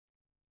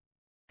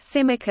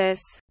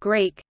Symmachus,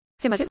 Greek,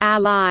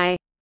 ally,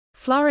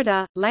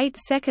 Florida, late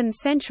 2nd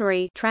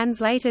century,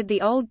 translated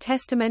the Old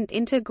Testament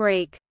into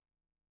Greek.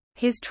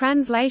 His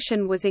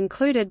translation was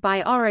included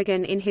by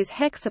Origen in his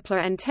Hexapla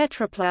and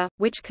Tetrapla,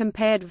 which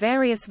compared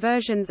various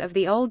versions of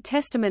the Old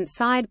Testament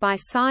side by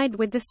side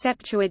with the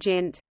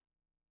Septuagint.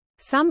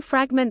 Some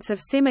fragments of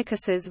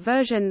Symmachus's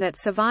version that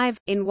survive,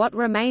 in what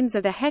remains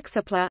of the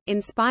Hexapla,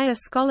 inspire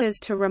scholars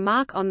to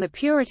remark on the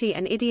purity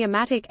and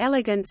idiomatic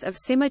elegance of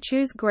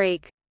Symmachus'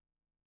 Greek.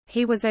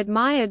 He was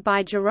admired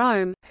by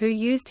Jerome, who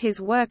used his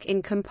work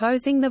in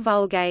composing the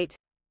Vulgate.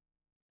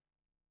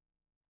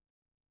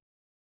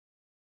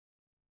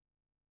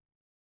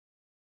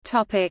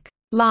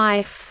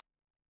 Life.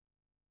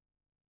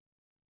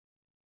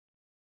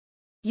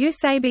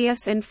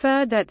 Eusebius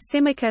inferred that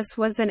Symmachus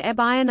was an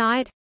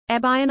Ebionite,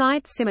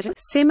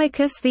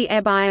 Symmachus the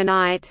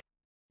Ebionite,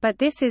 but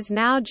this is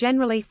now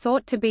generally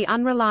thought to be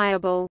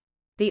unreliable.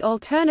 The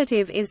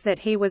alternative is that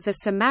he was a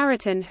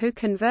Samaritan who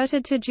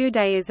converted to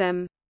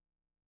Judaism.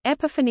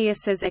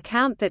 Epiphanius's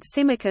account that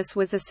Symmachus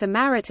was a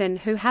Samaritan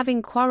who,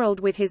 having quarreled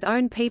with his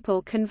own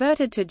people,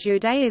 converted to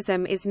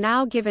Judaism is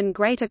now given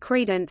greater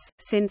credence,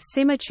 since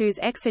Symmachus'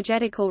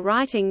 exegetical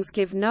writings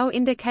give no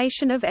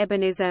indication of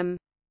Ebionism.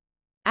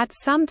 At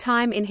some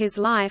time in his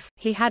life,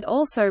 he had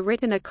also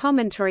written a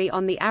commentary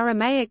on the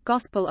Aramaic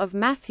Gospel of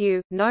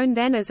Matthew, known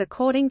then as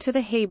According to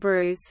the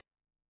Hebrews.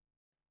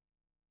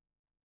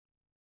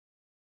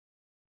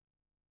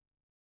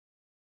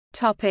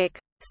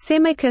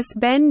 Symmachus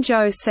ben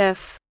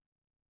Joseph.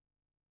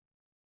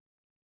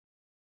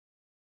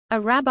 A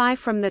rabbi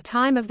from the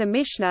time of the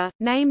Mishnah,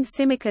 named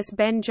Symmachus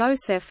ben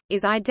Joseph,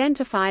 is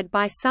identified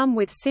by some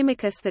with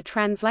Symmachus the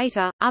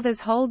translator, others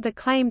hold the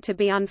claim to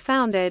be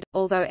unfounded,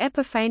 although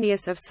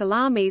Epiphanius of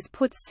Salamis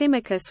puts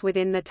Symmachus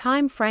within the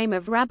time frame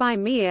of Rabbi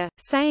Meir,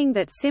 saying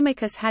that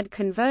Symmachus had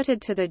converted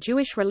to the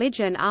Jewish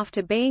religion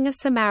after being a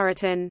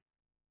Samaritan.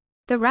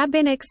 The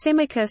rabbinic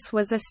Symmachus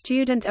was a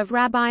student of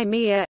Rabbi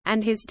Meir,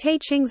 and his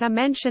teachings are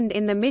mentioned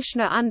in the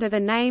Mishnah under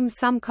the name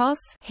Symmachus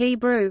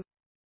Hebrew.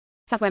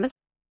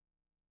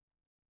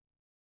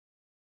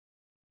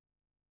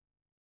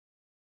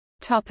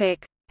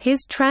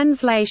 His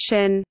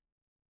translation.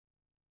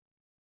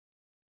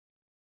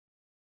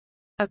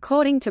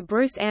 According to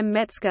Bruce M.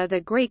 Metzger, the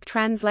Greek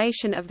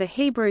translation of the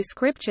Hebrew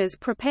scriptures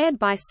prepared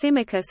by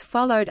Symmachus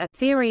followed a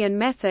Therian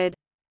method,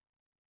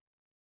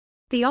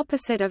 the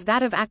opposite of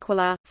that of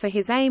Aquila, for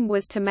his aim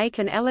was to make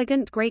an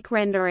elegant Greek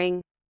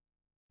rendering.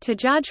 To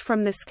judge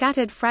from the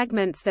scattered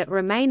fragments that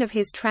remain of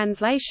his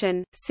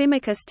translation,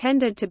 Symmachus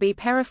tended to be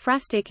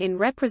periphrastic in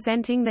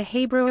representing the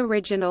Hebrew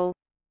original.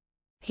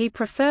 He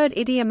preferred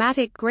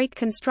idiomatic Greek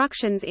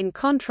constructions in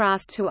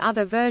contrast to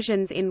other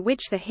versions in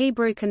which the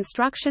Hebrew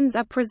constructions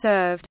are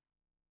preserved.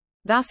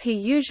 Thus he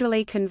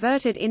usually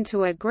converted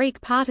into a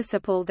Greek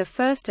participle the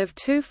first of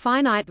two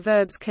finite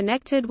verbs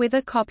connected with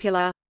a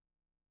copula.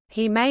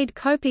 He made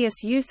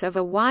copious use of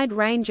a wide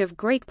range of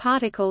Greek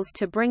particles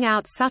to bring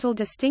out subtle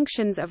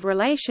distinctions of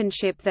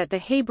relationship that the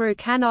Hebrew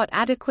cannot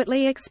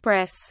adequately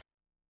express.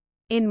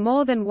 In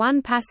more than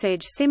one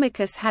passage,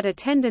 Symmachus had a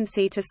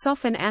tendency to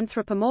soften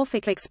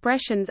anthropomorphic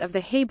expressions of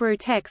the Hebrew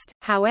text.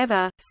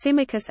 However,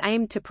 Symmachus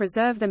aimed to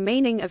preserve the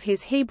meaning of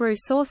his Hebrew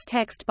source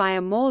text by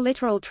a more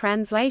literal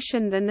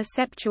translation than the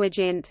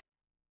Septuagint.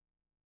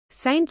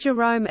 Saint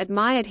Jerome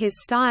admired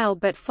his style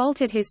but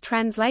faulted his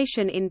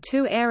translation in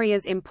two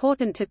areas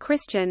important to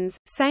Christians,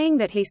 saying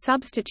that he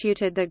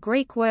substituted the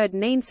Greek word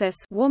neansis,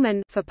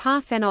 woman, for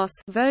parthenos,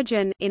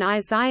 virgin, in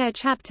Isaiah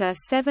chapter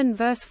 7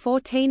 verse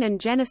 14 and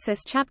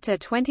Genesis chapter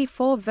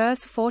 24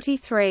 verse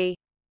 43.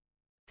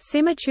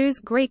 Symmachus'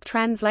 Greek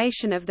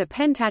translation of the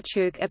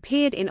Pentateuch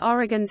appeared in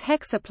Origen's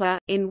Hexapla,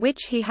 in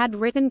which he had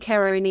written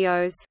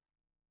kerounios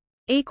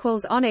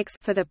onyx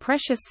for the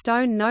precious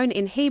stone known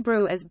in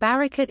Hebrew as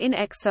barakat in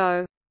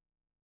Exo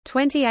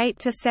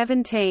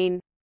 28-17.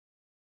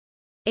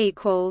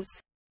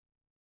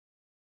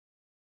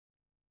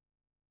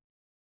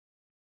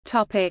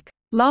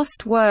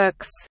 Lost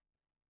works.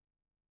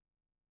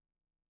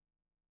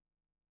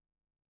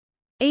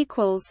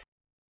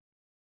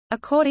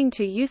 According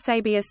to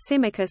Eusebius,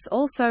 Symmachus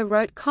also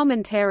wrote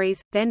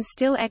commentaries, then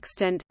still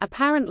extant,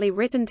 apparently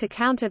written to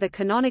counter the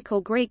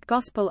canonical Greek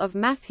Gospel of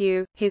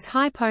Matthew. His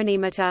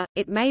hyponemata,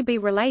 it may be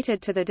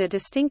related to the De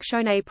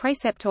Distinctione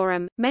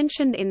Praeceptorum,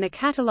 mentioned in the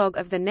catalogue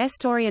of the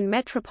Nestorian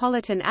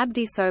Metropolitan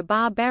Abdiso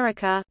bar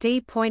Berica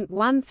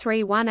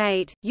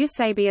D.1318.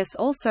 Eusebius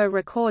also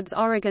records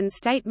Origen's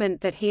statement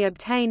that he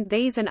obtained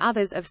these and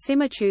others of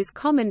Symmachus'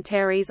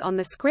 commentaries on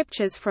the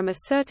scriptures from a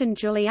certain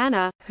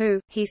Juliana, who,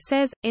 he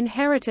says,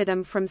 inherited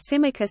from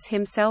Symmachus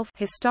himself.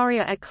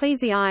 Historia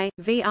Ecclesiae,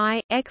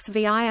 VI,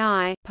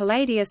 XVII.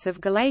 Palladius of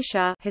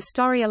Galatia,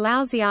 Historia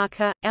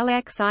Lausiaca,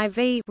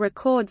 LXIV,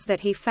 records that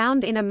he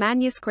found in a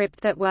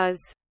manuscript that was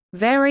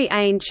very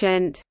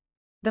ancient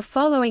the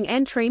following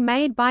entry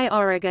made by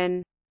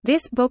Origen.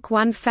 This book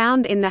one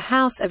found in the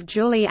house of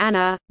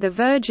Juliana, the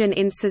Virgin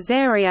in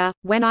Caesarea,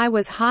 when I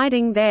was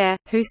hiding there,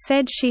 who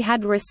said she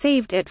had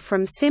received it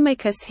from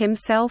Symmachus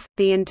himself,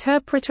 the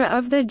interpreter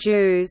of the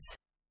Jews.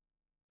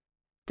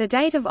 The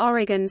date of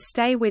Origen's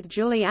stay with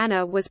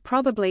Juliana was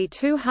probably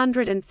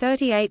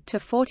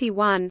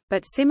 238–41,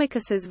 but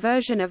Symmachus's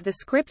version of the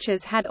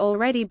scriptures had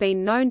already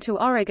been known to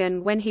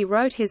Origen when he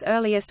wrote his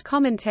earliest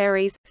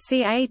commentaries,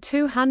 ca.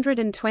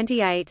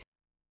 228.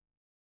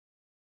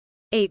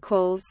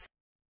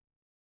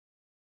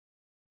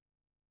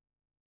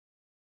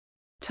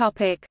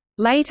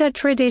 Later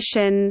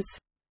traditions.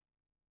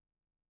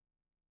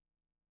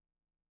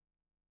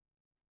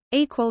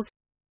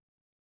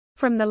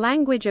 From the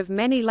language of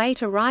many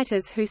later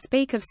writers who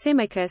speak of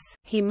Symmachus,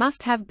 he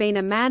must have been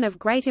a man of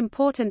great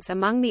importance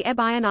among the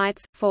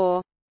Ebionites,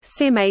 for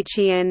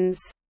Symmachians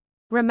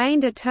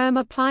remained a term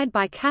applied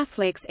by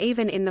Catholics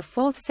even in the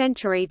 4th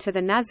century to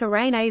the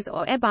Nazarenes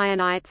or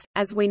Ebionites,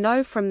 as we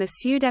know from the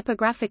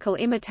pseudepigraphical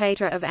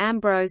imitator of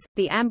Ambrose,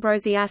 the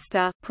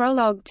Ambrosiaster,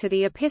 prologue to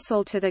the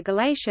Epistle to the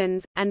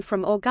Galatians, and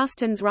from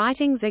Augustine's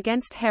writings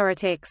against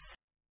heretics.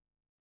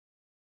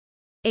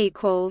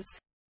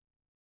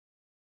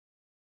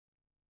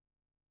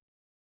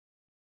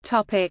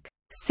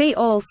 See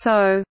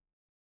also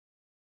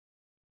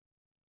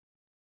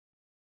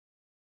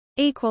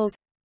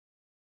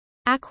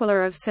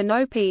Aquila of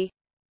Sinope,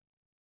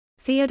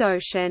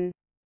 Theodotion.